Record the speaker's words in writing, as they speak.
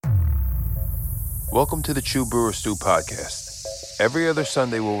Welcome to the Chew Brewer Stew podcast. Every other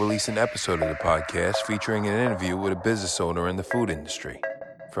Sunday, we'll release an episode of the podcast featuring an interview with a business owner in the food industry.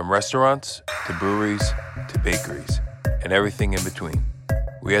 From restaurants, to breweries, to bakeries, and everything in between.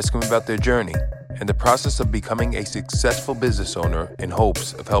 We ask them about their journey and the process of becoming a successful business owner in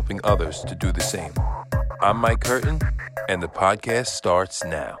hopes of helping others to do the same. I'm Mike Curtin, and the podcast starts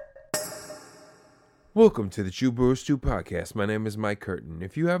now. Welcome to the Chew Brewer Stew podcast. My name is Mike Curtin.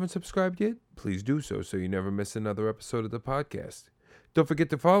 If you haven't subscribed yet, please do so you never miss another episode of the podcast. Don't forget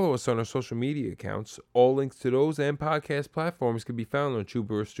to follow us on our social media accounts. All links to those and podcast platforms can be found on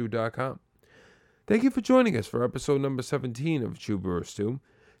chewbrewerstew.com. Thank you for joining us for episode number 17 of Chew Brewer Stew.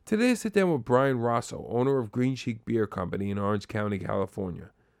 Today I sit down with Brian Rosso, owner of Green Cheek Beer Company in Orange County,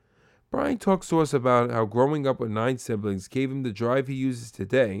 California. Brian talks to us about how growing up with 9 siblings gave him the drive he uses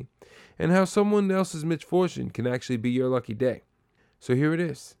today, and how someone else's misfortune can actually be your lucky day. So here it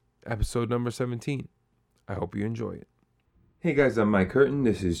is, episode number 17. I hope you enjoy it. Hey guys, I'm Mike Curtin.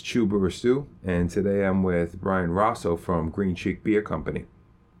 This is Chew Brewer Stew, and today I'm with Brian Rosso from Green Cheek Beer Company.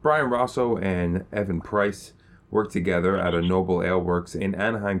 Brian Rosso and Evan Price worked together at a Noble Ale Works in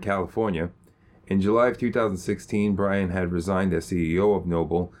Anaheim, California. In July of 2016, Brian had resigned as CEO of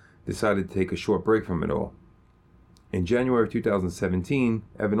Noble, decided to take a short break from it all. In January of 2017,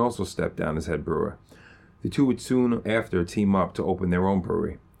 Evan also stepped down as head brewer. The two would soon after team up to open their own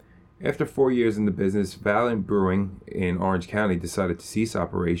brewery. After 4 years in the business, Valiant Brewing in Orange County decided to cease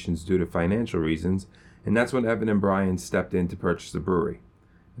operations due to financial reasons, and that's when Evan and Brian stepped in to purchase the brewery.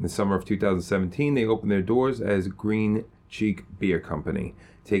 In the summer of 2017, they opened their doors as Green Cheek Beer Company,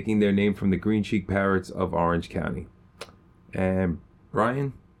 taking their name from the Green Cheek Parrots of Orange County. And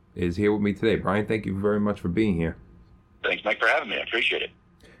Brian is here with me today. Brian, thank you very much for being here. Thanks, Mike, for having me. I appreciate it.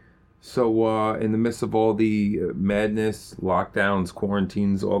 So, in the midst of all the madness, lockdowns,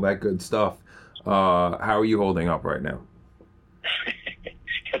 quarantines, all that good stuff, how are you holding up right now?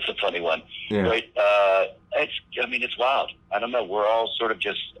 It's a funny one. Yeah. Right? It's wild. I don't know. We're all sort of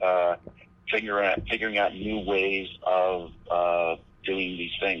just figuring out new ways of doing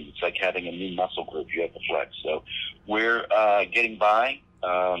these things. It's like having a new muscle group you have to flex. So we're getting by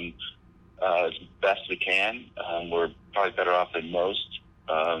as best we can. We're probably better off than most.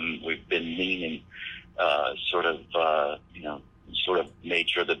 We've been lean and sort of made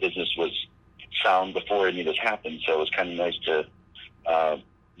sure the business was sound before any of this happened. So it was kind of nice to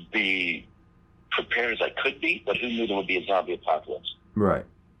be prepared as I could be, but who knew there would be a zombie apocalypse? Right.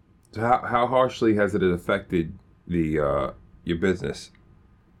 So how harshly has it affected your business?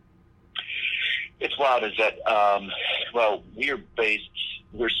 It's wild. Is that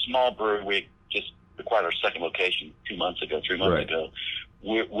we're a small brewery. We just acquired our second location 3 months ago.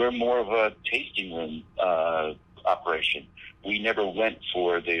 We're more of a tasting room operation. We never went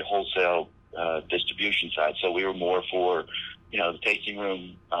for the wholesale distribution side, so we were more for the tasting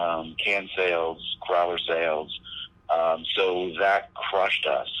room, can sales, growler sales. So that crushed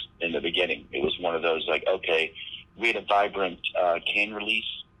us in the beginning. It was one of those we had a vibrant can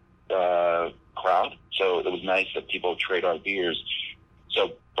release crowd, so it was nice that people trade our beers.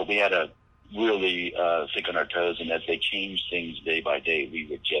 But we had to really think on our toes, and as they changed things day by day, we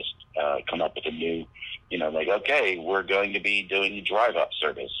would just come up with a new, we're going to be doing a drive-up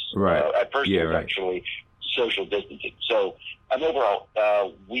service. Right. At first, it was actually social distancing. So, overall,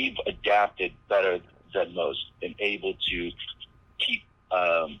 we've adapted better than most and able to keep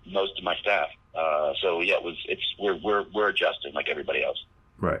most of my staff. We're adjusting like everybody else.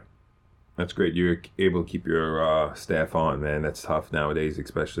 Right. That's great. You're able to keep your staff on, man. That's tough nowadays,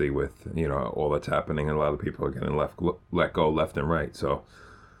 especially with all that's happening, and a lot of people are getting let go left and right. So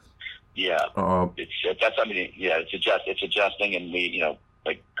yeah, it's adjusting, and we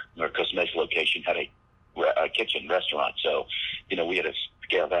our Costa Mesa location had a kitchen restaurant, so we had to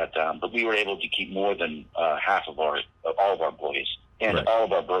scale that down, but we were able to keep more than half of all of our employees and right. all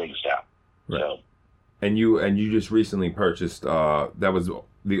of our brewing staff. Right. So. And you just recently purchased that was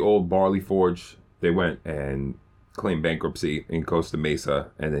the old Barley Forge. They went and claimed bankruptcy in Costa Mesa,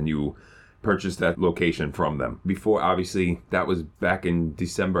 and then you purchased that location from them. Before, obviously, that was back in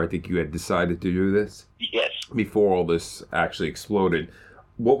December. I think you had decided to do this. Yes. Before all this actually exploded,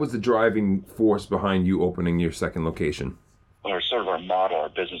 what was the driving force behind you opening your second location? Our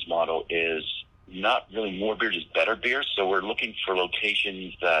business model is not really more beer, just better beer. So we're looking for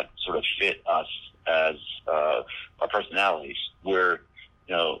locations that sort of fit us as our personalities.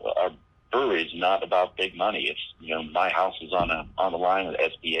 Our brewery is not about big money. It's my house is on the line with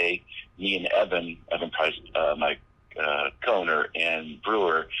SBA. Me and Evan Price, my co-owner and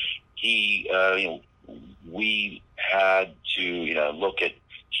brewer, we had to look at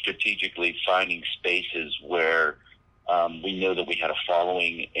strategically finding spaces where we know that we had a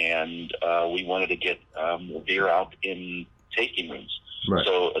following, and we wanted to get beer out in tasting rooms. Right.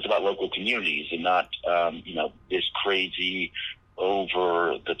 So it's about local communities and not, this crazy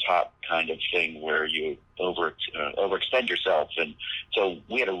over the top kind of thing where you overextend yourself. And so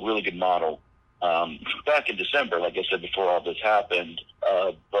we had a really good model back in December, like I said, before all this happened.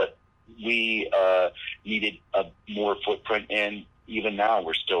 But we needed a more footprint, and even now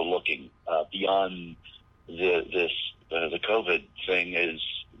we're still looking beyond the COVID thing is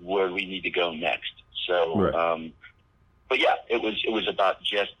where we need to go next. So, right. But yeah, it was about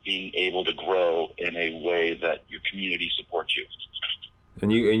just being able to grow in a way that your community supports you.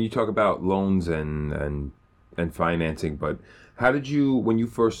 And you talk about loans and financing, but how did you, when you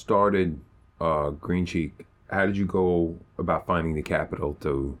first started Green Cheek, how did you go about finding the capital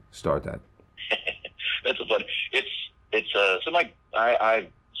to start that? That's a fun. I've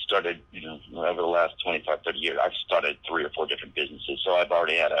started, over the last 25, 30 years, I've started 3 or 4 different businesses. So I've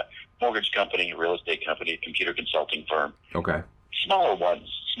already had a mortgage company, a real estate company, a computer consulting firm. Okay. Smaller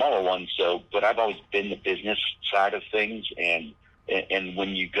ones. So, but I've always been the business side of things. And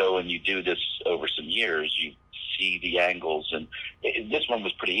when you go and you do this over some years, you see the angles. And this one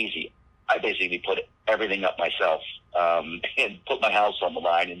was pretty easy. I basically put everything up myself and put my house on the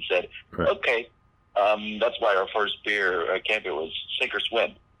line and said, right. Okay, that's why our first beer campaign was sink or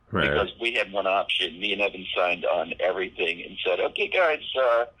swim. Right. Because we had one option. Me and Evan signed on everything and said, okay, guys,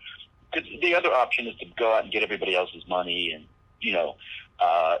 cause the other option is to go out and get everybody else's money. And,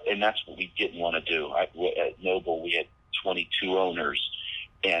 and that's what we didn't want to do. At Noble, we had 22 owners,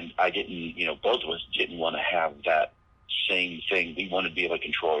 and I didn't, both of us didn't want to have that same thing. We wanted to be able to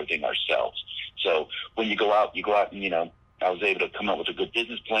control everything ourselves. So when you go out and, I was able to come up with a good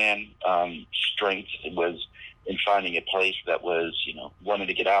business plan. Strength was in finding a place that was, wanting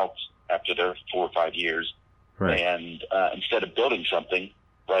to get out after their 4 or 5 years. Right. And instead of building something,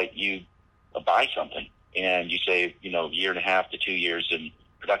 right, you buy something and you save, a year and a half to 2 years in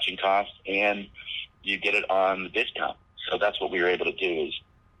production costs, and you get it on the discount. So that's what we were able to do, is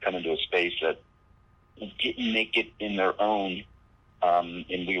come into a space that didn't make it in their own,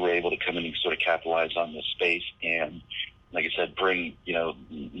 and we were able to come in and sort of capitalize on this space and, like I said, bring,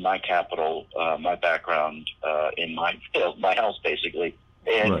 my capital, my background in my house, basically,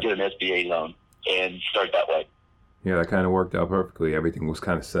 and right. get an SBA loan and start that way. Yeah, that kind of worked out perfectly. Everything was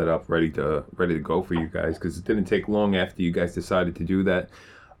kind of set up, ready to go for you guys, because it didn't take long after you guys decided to do that.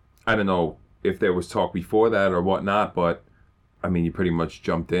 I don't know if there was talk before that or whatnot, but I mean, you pretty much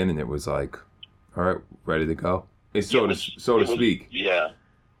jumped in and it was like, all right, ready to go. So to speak. Yeah.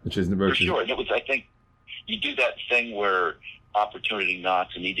 Which is for sure. And it was, I think, you do that thing where opportunity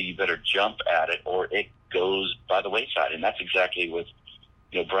knocks, and either you better jump at it or it goes by the wayside. And that's exactly what,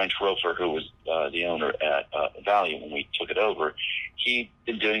 Brian Schrofer, who was the owner at Valiant when we took it over, he'd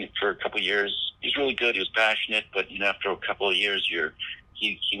been doing it for a couple of years. He was really good. He was passionate, but, after a couple of years,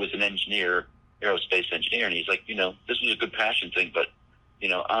 he was an engineer, aerospace engineer, and he's like, this was a good passion thing, but,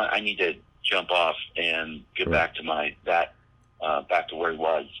 I need to jump off and get right. back to back to where he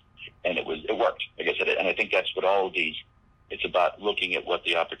was. And it worked, like I said, and I think that's what all of these, it's about looking at what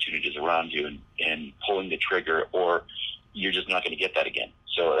the opportunities around you and pulling the trigger, or you're just not going to get that again.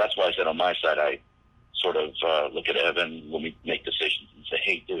 So that's why I said on my side, I sort of look at Evan when we make decisions and say,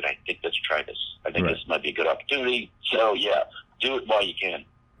 hey, dude, I think let's try this. I think right. this might be a good opportunity. So, yeah, do it while you can.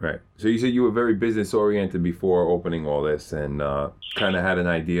 Right. So you said you were very business-oriented before opening all this and kind of had an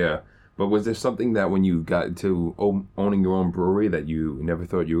idea. But was there something that when you got into owning your own brewery that you never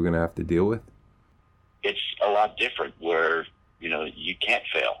thought you were going to have to deal with? It's a lot different where, you can't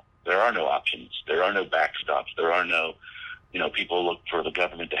fail. There are no options. There are no backstops. There are no, people look for the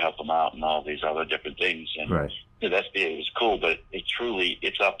government to help them out and all these other different things. And right. The SBA was cool, but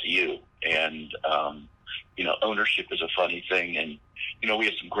it's up to you. And, ownership is a funny thing. And, we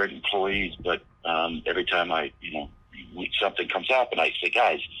have some great employees, but every time something comes up and I say,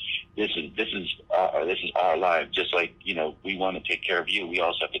 guys, this is our life. Just like, we want to take care of you. We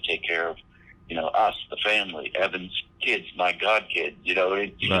also have to take care of, us, the family, Evan's kids, my god kids. You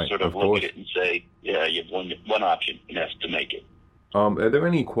right, sort of look at it and say, yeah, you have one option, and that's to make it. Are there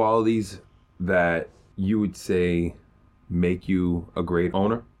any qualities that you would say make you a great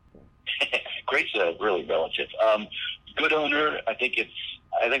owner? Great's really relative. Good owner, I think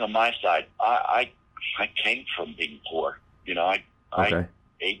on my side, I came from being poor. Okay. I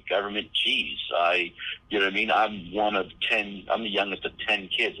ate government cheese. I'm one of 10. I'm the youngest of 10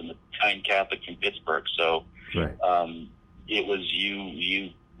 kids. I'm a Italian Catholic from Pittsburgh. So, right. It was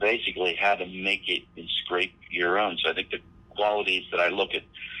you basically had to make it and scrape your own. So I think the qualities that I look at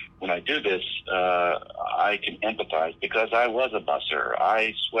when I do this. I can empathize because I was a busser.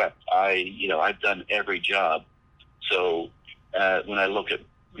 I swept. I've done every job. So when I look at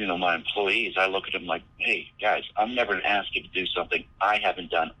my employees, I look at them like, hey, guys, I'm never going to ask you to do something I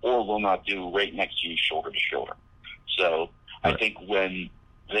haven't done or will not do right next to you, shoulder to shoulder. So right. I think when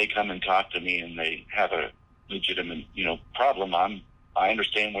they come and talk to me and they have a legitimate, problem, I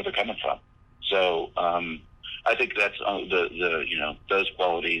understand where they're coming from. So I think that's those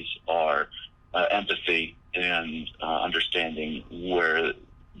qualities are empathy and understanding where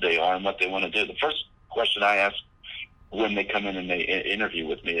they are and what they want to do. The first question I ask when they come in and they interview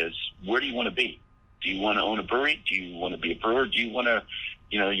with me is, where do you want to be? Do you want to own a brewery? Do you want to be a brewer? Do you want to,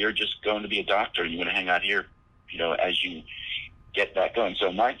 you're just going to be a doctor and you want to hang out here, as you get that going.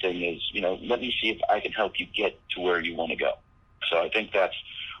 So my thing is, let me see if I can help you get to where you want to go. So I think that's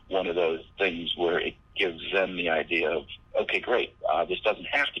one of those things where it gives them the idea of, okay, great. This doesn't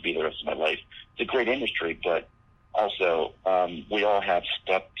have to be the rest of my life. It's a great industry, but also we all have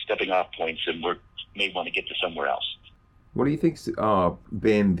stepping off points and we may want to get to somewhere else. What do you think's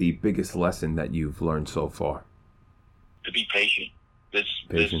been the biggest lesson that you've learned so far? To be patient. This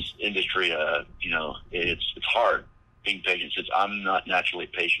industry, it's hard being patient. Since I'm not naturally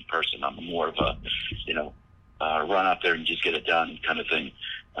a patient person, I'm more of a, run out there and just get it done kind of thing.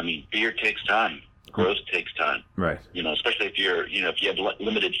 I mean, beer takes time. Growth takes time. Right. Especially if you're, if you have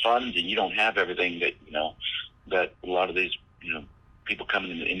limited funds and you don't have everything that, that a lot of these, people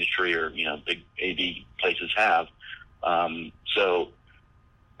coming in the industry or, big AV places have. So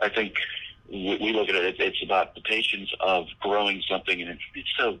I think we look at it, it's about the patience of growing something, and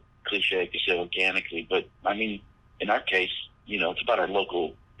it's so cliche to say organically, but I mean, in our case, it's about our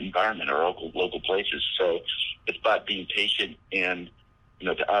local environment, our local places. So it's about being patient, and,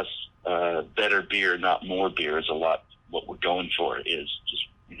 to us, better beer, not more beer, is a lot what we're going for, is just,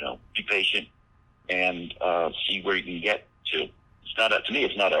 be patient and see where you can get to. It's not to me,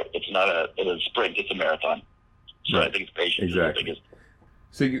 it's not a sprint, it's a marathon. So right. I think it's patience. Exactly.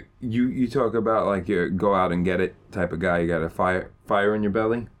 So you talk about like you go out and get it type of guy. You got a fire in your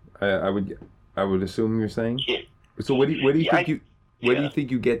belly. I would assume you're saying. Yeah. So where do you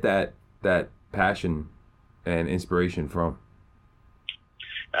think you get that passion and inspiration from?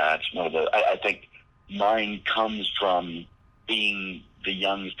 It's one of the. I think mine comes from being the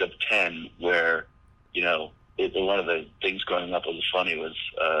youngest of 10, where one of the things growing up was funny was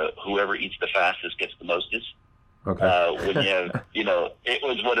whoever eats the fastest gets the mostest. Okay. When you have, it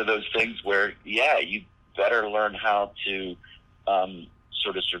was one of those things where, you better learn how to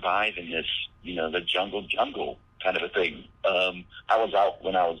sort of survive in this, the jungle kind of a thing. I was out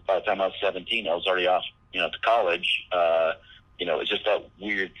by the time I was 17, I was already off, to college. It's just that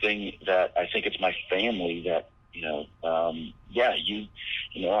weird thing that I think it's my family that, I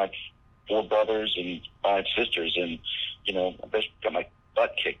have 4 brothers and 5 sisters, and, I basically got my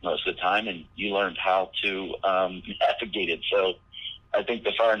butt kicked most of the time, and you learned how to navigate it. So I think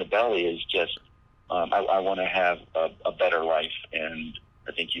the fire in the belly is just I want to have a better life, and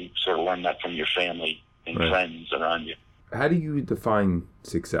I think you sort of learn that from your family and right. friends around you. How do you define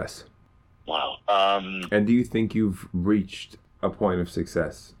success? Wow. And do you think you've reached a point of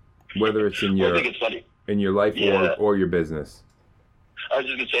success, whether it's in your I think it's funny. In your life or your business? I was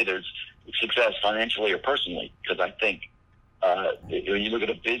just going to say there's success financially or personally, because I think when you look at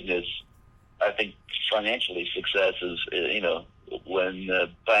a business, I think financially success is, when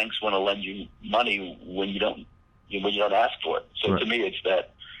banks want to lend you money when you don't ask for it. So right. To me, it's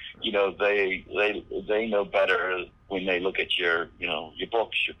that, they know better when they look at your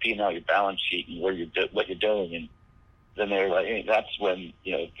books, your P&L, your balance sheet, and what you're doing, and then they're like, hey, that's when,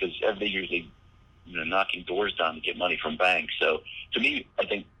 because everybody usually, knocking doors down to get money from banks. So to me, I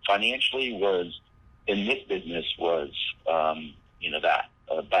think financially in this business was, that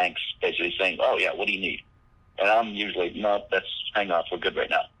banks basically saying, oh yeah, what do you need? And I'm usually, no, let's hang off, we're good right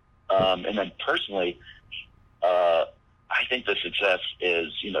now. And then personally, I think the success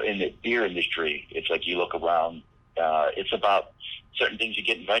is, in the beer industry, it's like you look around, it's about certain things you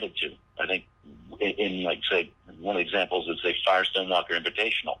get invited to. I think in like, say, one of the examples is, say, Firestone Walker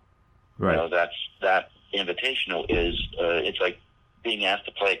Invitational. Right. That invitational is, it's like being asked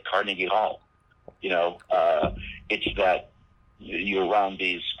to play at Carnegie Hall. It's that you're around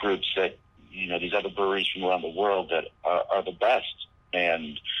these groups that, these other breweries from around the world that are the best.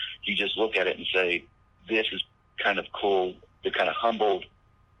 And you just look at it and say, this is kind of cool. They're kind of humbled.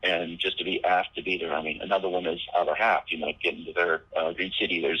 And just to be asked to be there. I mean, another one is Other Half, getting to their Green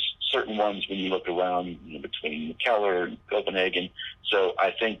City. There's certain ones when you look around, between Keller and Copenhagen. So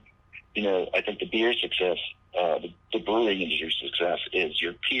I think the beer success the brewing industry's success is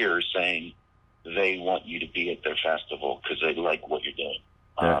your peers saying they want you to be at their festival because they like what you're doing.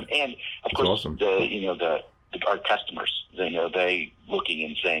 Yeah. And of course, awesome. Our customers, they looking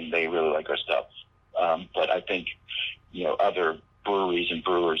and saying they really like our stuff. But I think, other breweries and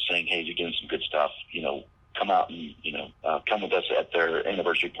brewers saying, hey, you're doing some good stuff, come out and, come with us at their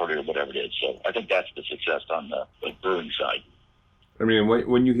anniversary party or whatever it is. So I think that's the success on the brewing side. I mean,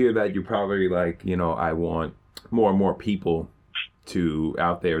 when you hear that, you're probably like, I want more and more people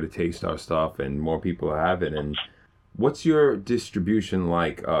out there to taste our stuff and more people to have it. And what's your distribution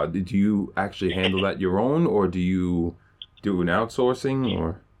like? Did you actually handle that your own, or do you do an outsourcing,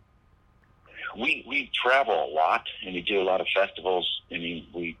 or? We travel a lot, and we do a lot of festivals. I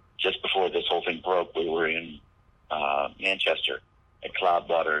mean, just before this whole thing broke, we were in Manchester at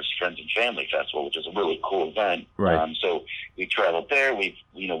Cloudwater's Friends and Family Festival, which is a really cool event. Right. So we traveled there. We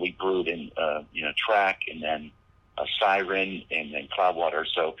brewed in Track, and then Siren, and then Cloudwater.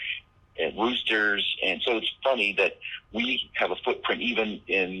 So at Roosters, and so it's funny that we have a footprint even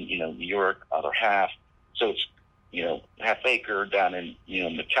in New York, other half. So it's half acre down in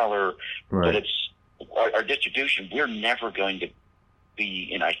McKellar, right. But it's our distribution. We're never going to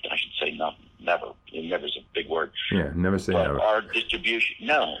be, and I should say never. Never's a big word. Yeah, never say but never. Our distribution,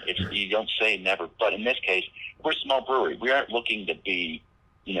 no, you don't say never. But in this case, we're a small brewery. We aren't looking to be,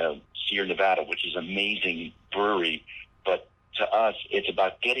 Sierra Nevada, which is an amazing brewery, but to us, it's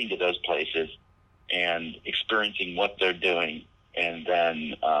about getting to those places and experiencing what they're doing. And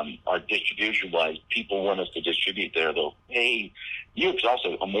then our distribution-wise, people want us to distribute there. They'll, hey, New York's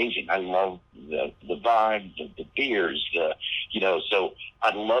also amazing. I love the vibe, the beers, so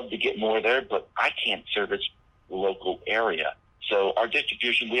I'd love to get more there, but I can't service the local area. So our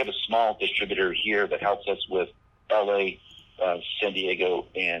distribution, we have a small distributor here that helps us with L.A., San Diego,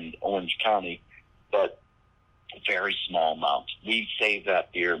 and Orange County, but very small amounts. We save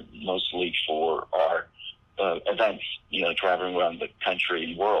that beer mostly for our events, traveling around the country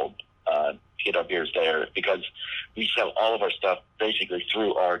and world, to get our beers there, because we sell all of our stuff basically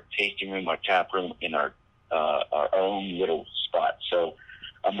through our tasting room, our tap room, in our own little spot. So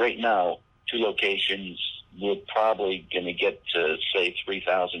right now, 2 locations, we're probably going to get to, say,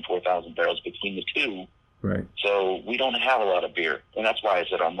 3,000, 4,000 barrels between the 2. Right. So we don't have a lot of beer. And that's why I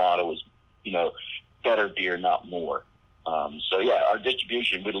said our motto is, better beer, not more. Our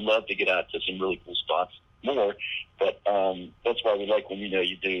distribution, we'd love to get out to some really cool spots more, but that's why we like when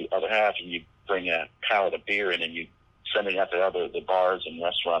you do other half and you bring a pallet of beer in and you send it out to the bars and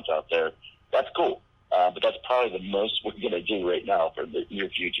restaurants out there. That's cool, but that's probably the most we're going to do right now for the near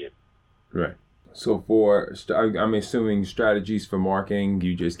future. Right. So I'm assuming strategies for marketing,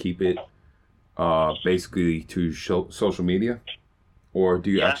 you just keep it basically to social media, or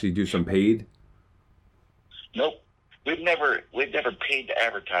do you actually do some paid? Nope. We've never paid to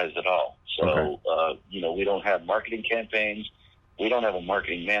advertise at all. So, okay. We don't have marketing campaigns. We don't have a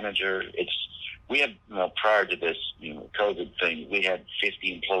marketing manager. We had, prior to this, COVID thing, we had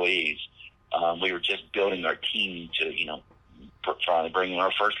 50 employees. We were just building our team to, finally bring in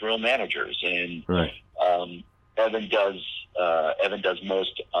our first real managers. And right. Evan does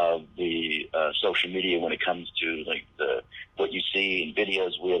most of the social media when it comes to what you see in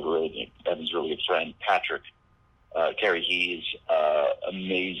videos. Evan's really a friend, Patrick. Kerry, he's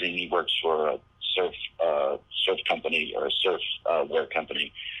amazing. He works for a surf company, or a surf wear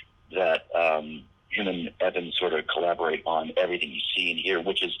company that him and Evan sort of collaborate on everything you see and hear,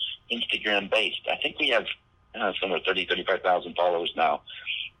 which is Instagram based. I think we have somewhere 35,000 followers now.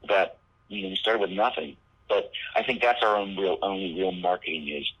 That we started with nothing, but I think that's our only real marketing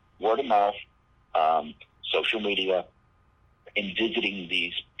is word of mouth, social media, and visiting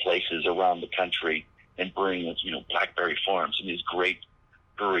these places around the country. And bring, Blackberry Farms and these great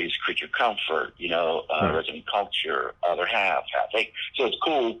breweries, Creature Comfort, Resident Culture, Other Half Acre. So it's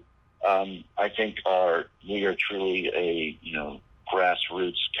cool. I think we are truly a,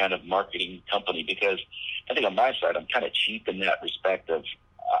 grassroots kind of marketing company, because I think on my side, I'm kind of cheap in that respect of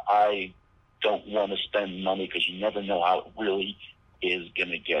I don't want to spend money, because you never know how it really is going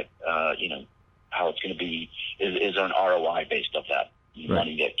to get, how it's going to be, is an ROI based off that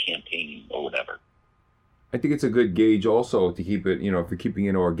money, that campaign or whatever. I think it's a good gauge also to keep it, if you're keeping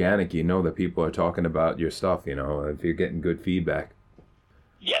it organic, that people are talking about your stuff, if you're getting good feedback.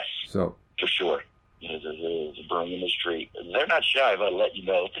 Yes. So for sure. The brewing industry, they're not shy about letting you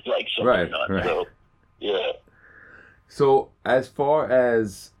know if they like something or not. Right. So, yeah. So as far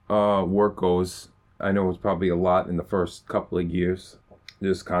as work goes, I know it's probably a lot in the first couple of years,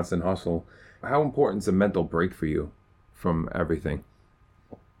 just constant hustle. How important is a mental break for you from everything?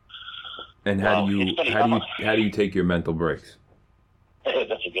 And Well, it's funny, how do you take your mental breaks?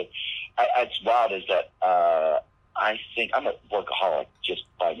 that's a good. It's wild is that I think I'm a workaholic just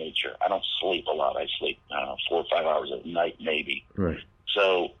by nature. I don't sleep a lot. I sleep 4 or 5 hours a night maybe. Right.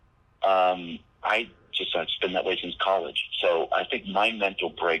 So I've been that way since college. So I think my mental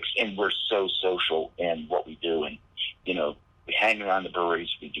breaks, and we're so social in what we do, and we hang around the breweries,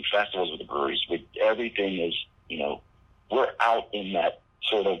 we do festivals with the breweries. Everything is we're out in that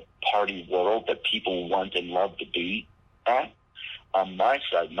sort of party world that people want and love to be at. On my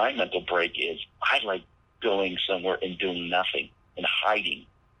side, my mental break is I like going somewhere and doing nothing and hiding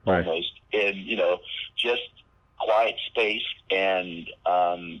almost in, just quiet space, and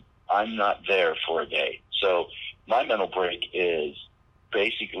I'm not there for a day. So my mental break is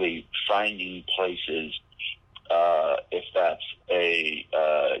basically finding places, if that's a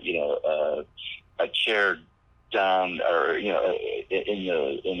chair down or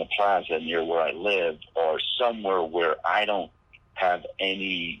in the plaza near where I live, or somewhere where I don't have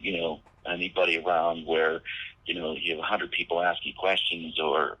anybody around, where you have 100 people asking questions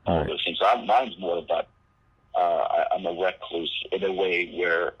or all those things. So mine's more about I'm a recluse in a way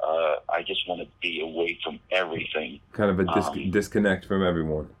where I just want to be away from everything. Kind of a disconnect from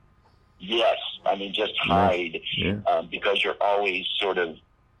everyone. Yes, I mean just hide, because you're always sort of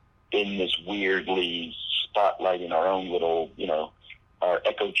in this weirdly spotlighting our own little, our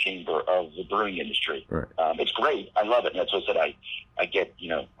echo chamber of the brewing industry. Right. It's great. I love it. And that's what I said. I get,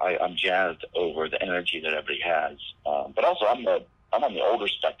 I'm jazzed over the energy that everybody has. But also I'm on the older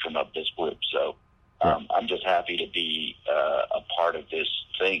spectrum of this group. So I'm just happy to be a part of this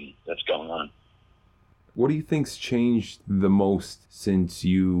thing that's going on. What do you think's changed the most since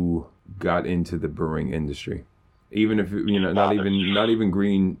you got into the brewing industry? Even if, not even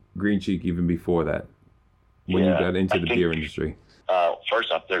Green Cheek, even before that, when you got into the beer industry?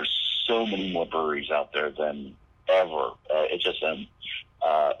 First off, there's so many more breweries out there than ever. It's just an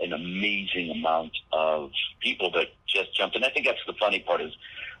amazing amount of people that just jumped in. I think that's the funny part is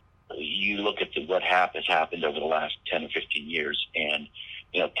you look at what has happened over the last 10 or 15 years, and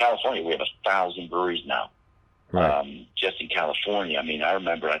California, we have 1,000 breweries now. Right. Just in California. I mean, I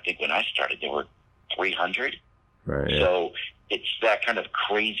remember, I think when I started, there were 300. Right. So it's that kind of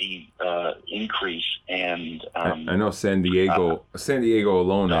crazy increase, and I know San Diego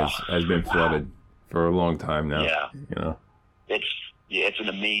alone has been flooded for a long time now. Yeah, it's an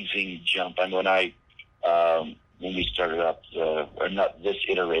amazing jump. I mean, when we started up or not this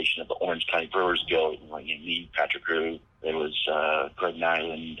iteration of the Orange County Brewers Guild, me, Patrick Grew, there was Greg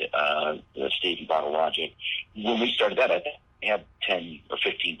Nyland, Stephen Bottle Logic. When we started that, I think we had 10 or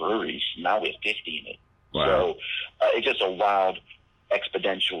 15 breweries. Now we have 50 in it. Wow. So it's just a wild,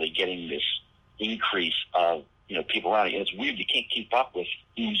 exponentially getting this increase of people around it. And it's weird, you can't keep up with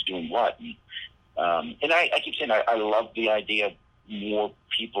who's doing what. And I keep saying I love the idea of more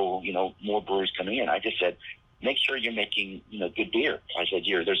people, more breweries coming in. I just said, make sure you're making good beer. I said,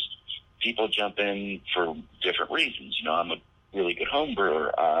 there's people jump in for different reasons. I'm a really good home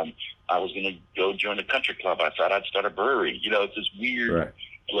brewer. I was going to go join a country club. I thought I'd start a brewery. It's this weird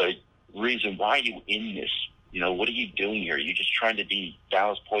reason. Why are you in this? What are you doing here? Are you just trying to be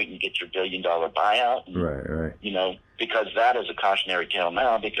Dallas Point and get your $1 billion buyout? And, right. Because that is a cautionary tale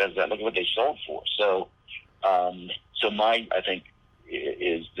now, because look at what they sold for. So, mine, I think,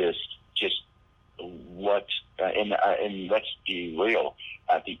 is this just what, and let's be real,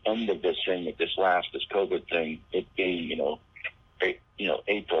 at the end of this thing, this COVID thing, it being,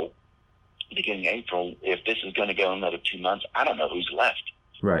 April, beginning of April, if this is going to go another 2 months, I don't know who's left.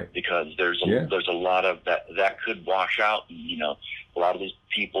 Right. Because there's a lot of that could wash out. And, a lot of these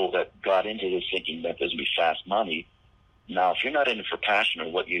people that got into this thinking that there's going to be fast money. Now, if you're not in it for passion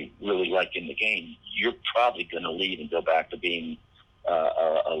or what you really like in the game, you're probably going to leave and go back to being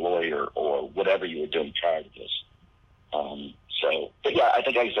a lawyer or whatever you were doing prior to this. But yeah, I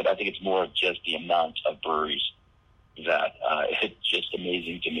think, like I said, I think it's more just the amount of breweries that it's just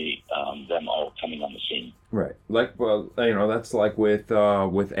amazing to me, them all coming on the scene. Right. That's like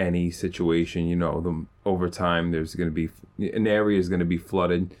with any situation, over time there's going to be, an area is going to be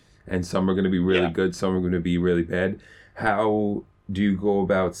flooded, and some are going to be really good, some are going to be really bad. How do you go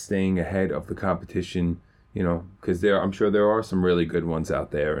about staying ahead of the competition? Because I'm sure there are some really good ones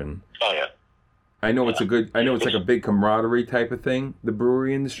out there, and I know it's like a big camaraderie type of thing, the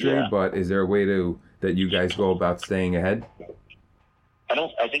brewery industry, but is there a way that you guys go about staying ahead?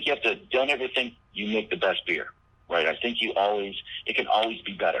 I think you have to, don't ever think you make the best beer, right? I think it can always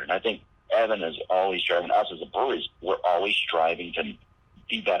be better. And I think Evan is always striving, us as a breweries, we're always striving to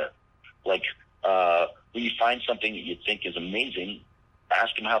be better. Like, when you find something that you think is amazing,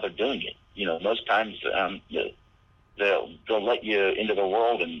 ask them how they're doing it. most times they'll let you into their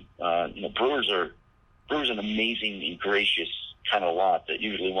world, and brewers are an amazing and gracious kind of lot that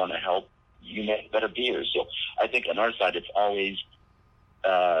usually want to help you make better beers. So I think on our side, it's always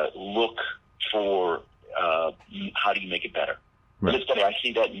look for how do you make it better. Right. But it's funny, I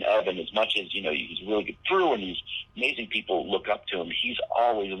see that in Evan. As much as he's a really good brewer and these amazing people look up to him, he's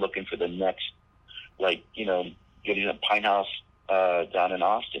always looking for the next, getting a Pine House down in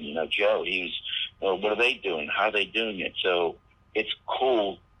Austin. Joe, what are they doing? How are they doing it? So it's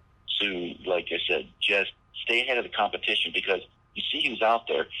cool to, like I said, just stay ahead of the competition, because you see who's out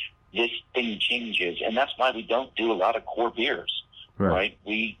there. This thing changes, and that's why we don't do a lot of core beers, right?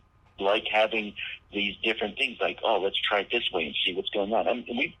 We like having these different things, like, let's try it this way and see what's going on. And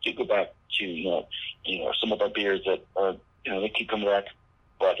we do go back to, some of our beers that are, they keep coming back,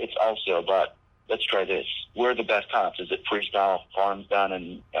 but it's also about, let's try this. Where are the best hops? Is it Freestyle Farms down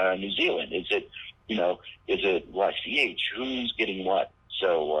in New Zealand? Is it, is it YCH? Who's getting what?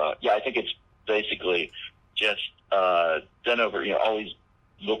 So, I think it's basically just done over, always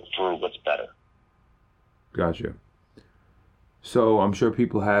look for what's better. Gotcha. So I'm sure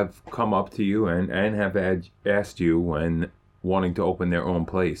people have come up to you and have asked you when wanting to open their own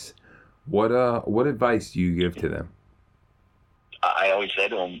place. What advice do you give to them? I always say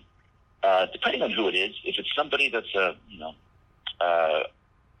to them, depending on who it is, if it's somebody that's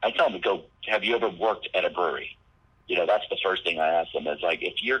I tell them to go, have you ever worked at a brewery? That's the first thing I ask them. Is like,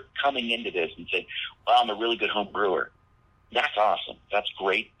 if you're coming into this and say, well, I'm a really good home brewer, that's awesome. That's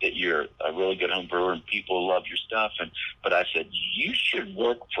great that you're a really good home brewer and people love your stuff. But I said, you should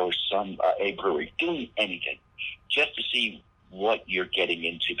work for a brewery, doing anything, just to see what you're getting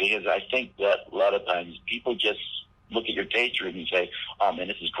into. Because I think that a lot of times people just look at your taste room and say, oh man,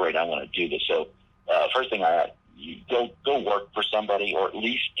 this is great, I want to do this. So first thing you go work for somebody, or at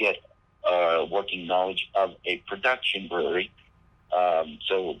least get working knowledge of a production brewery.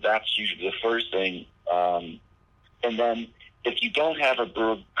 So that's usually the first thing. And then if you don't have a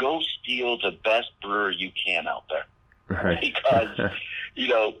brewer, go steal the best brewer you can out there. Right. Because,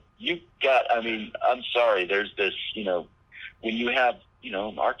 you've got, I'm sorry, there's this, when you have, in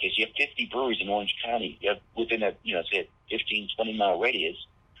our case, you have 50 breweries in Orange County. You have within a, say a 15, 20-mile radius.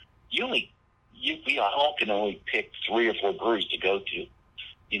 We all can only pick 3 or 4 breweries to go to,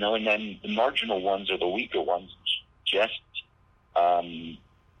 and then the marginal ones or the weaker ones, just,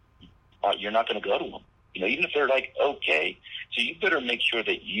 you're not going to go to them. Even if they're like, okay. So you better make sure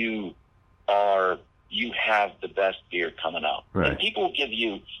that you have the best beer coming out. Right. And people will give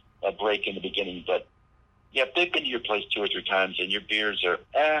you a break in the beginning, but if they've been to your place 2 or 3 times and your beers are,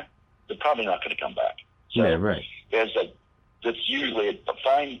 they're probably not going to come back. So right. That's usually a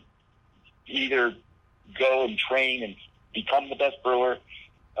fine, either go and train and become the best brewer,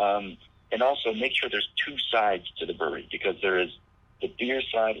 and also make sure there's 2 sides to the brewery, because there is the beer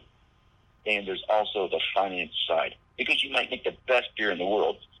side and there's also the finance side. Because you might make the best beer in the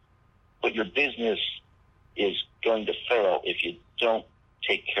world, but your business is going to fail if you don't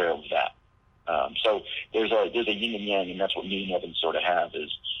take care of that. So there's a yin and yang, and that's what me and Evan sort of have.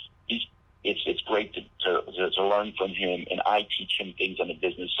 It's great to learn from him, and I teach him things on the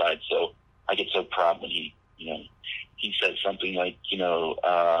business side. So I get so proud when he says something like,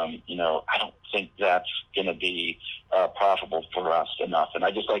 I don't think that's going to be profitable for us enough. And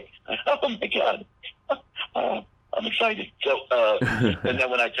I just like, oh my God, I'm excited. So, and then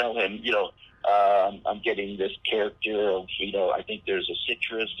when I tell him, I'm getting this character of, I think there's a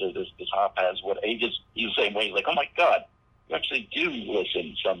citrus, or this hop has what, he's the same way. He's like, oh my God, you actually do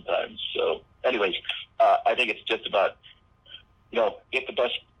listen sometimes. So anyways, I think it's just about, make the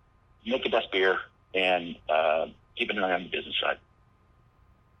best beer, and keep an eye on the business side.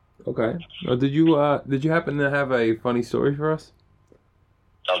 Okay. Well, did you happen to have a funny story for us?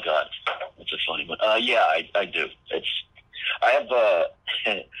 Oh God, that's a funny one. Yeah, I do. I have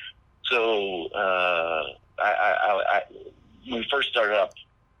so I when we first started up,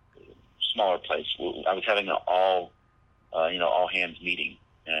 smaller place, I was having an all hands meeting,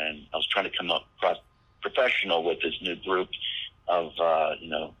 and I was trying to come across professional with this new group of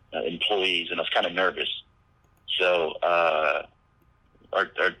employees, and I was kind of nervous. So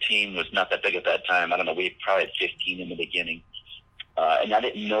our team was not that big at that time. I don't know, we probably had 15 in the beginning, and I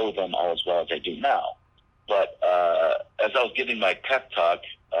didn't know them all as well as I do now. But as I was giving my pep talk,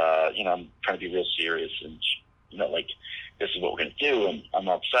 I'm trying to be real serious, and like, this is what we're going to do, and I'm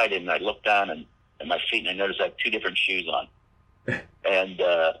all excited, and I look down and at my feet, and I notice I have 2 different shoes on, and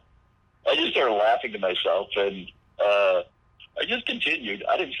I just started laughing to myself, and I just continued.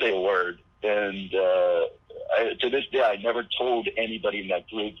 I didn't say a word, and To this day, I never told anybody in that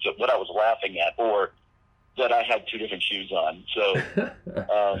group that what I was laughing at or that I had two different shoes on. So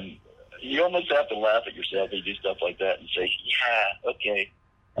you almost have to laugh at yourself when you do stuff like that and say, yeah, okay.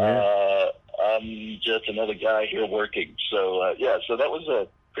 Yeah. I'm just another guy here working. So, so that was a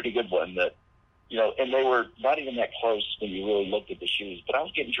pretty good one that, and they were not even that close when you really looked at the shoes, but I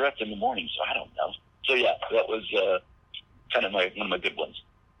was getting dressed in the morning, so I don't know. So, yeah, that was kind of one of my good ones.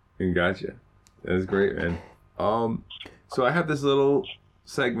 Gotcha. That's great, man. So I have this little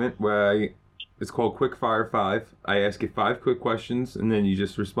segment where it's called Quick Fire 5. I ask you 5 quick questions, and then you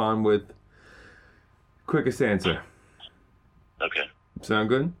just respond with quickest answer. Okay. Sound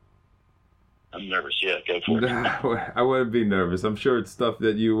good? I'm nervous. Yeah, go for it. I wouldn't be nervous. I'm sure it's stuff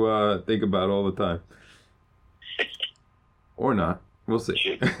that you think about all the time. Or not. We'll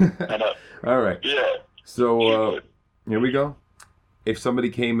see. I know. All right. Yeah. So here we go. If somebody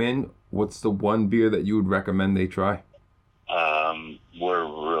came in, what's the one beer that you would recommend they try? We're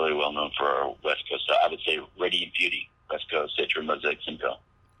really well known for our West Coast. So I would say Radiant Beauty, West Coast, Citra, Mosaic, Simcoe.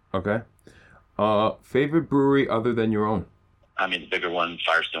 Okay. Favorite brewery other than your own? I mean, the bigger one,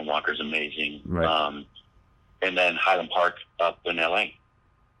 Firestone Walker's amazing. Right. And then Highland Park up in L.A.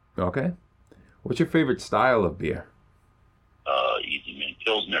 Okay. What's your favorite style of beer? Easy, man.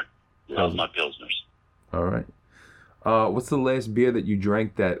 Pilsner. Love my Pilsners. All right. What's the last beer that you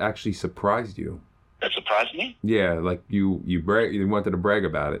drank that actually surprised you? That surprised me? Yeah, like you wanted to brag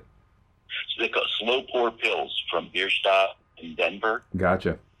about it. So they call slow pour pills from Bierstadt in Denver.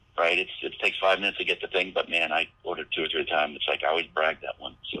 Gotcha. Right? It takes 5 minutes to get the thing, but man, I ordered 2 or 3 times. It's like I always brag that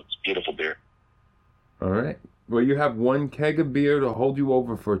one. So it's beautiful beer. All right. Well, you have one keg of beer to hold you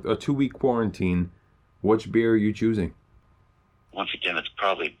over for a 2-week quarantine. Which beer are you choosing? Once again, it's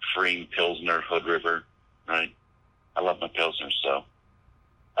probably Freem, Pilsner, Hood River, right? I love my Pilsners, so.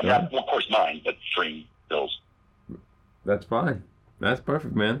 I mean, of course mine, but Freem, Pils. That's fine. That's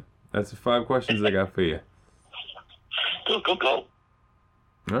perfect, man. That's the 5 questions I got for you. Go.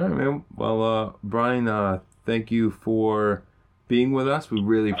 All right, man. Well, Brian, thank you for being with us. We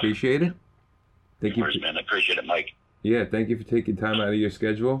really appreciate it. Thank you, man. I appreciate it, Mike. Yeah, thank you for taking time out of your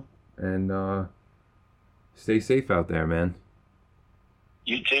schedule, and stay safe out there, man.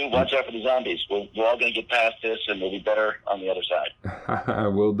 You too. Watch out for the zombies. We're all going to get past this, and we'll be better on the other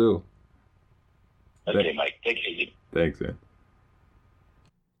side. Will do. Okay, Mike. Take it easy. Thanks, man.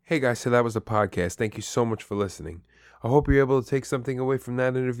 Hey, guys, so that was the podcast. Thank you so much for listening. I hope you're able to take something away from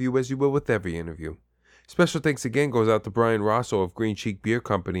that interview as you will with every interview. Special thanks again goes out to Brian Rosso of Green Cheek Beer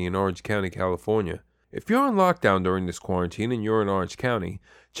Company in Orange County, California. If you're on lockdown during this quarantine and you're in Orange County,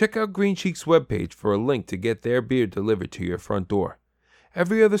 check out Green Cheek's webpage for a link to get their beer delivered to your front door.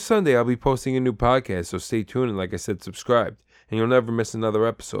 Every other Sunday, I'll be posting a new podcast, so stay tuned and, like I said, subscribe, and you'll never miss another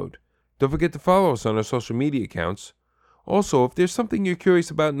episode. Don't forget to follow us on our social media accounts. Also, if there's something you're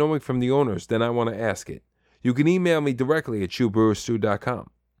curious about knowing from the owners, then I want to ask it. You can email me directly at TrueBrewerStew.com.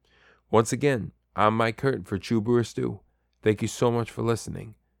 Once again, I'm Mike Curtin for True Brewer Stew. Thank you so much for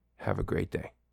listening. Have a great day.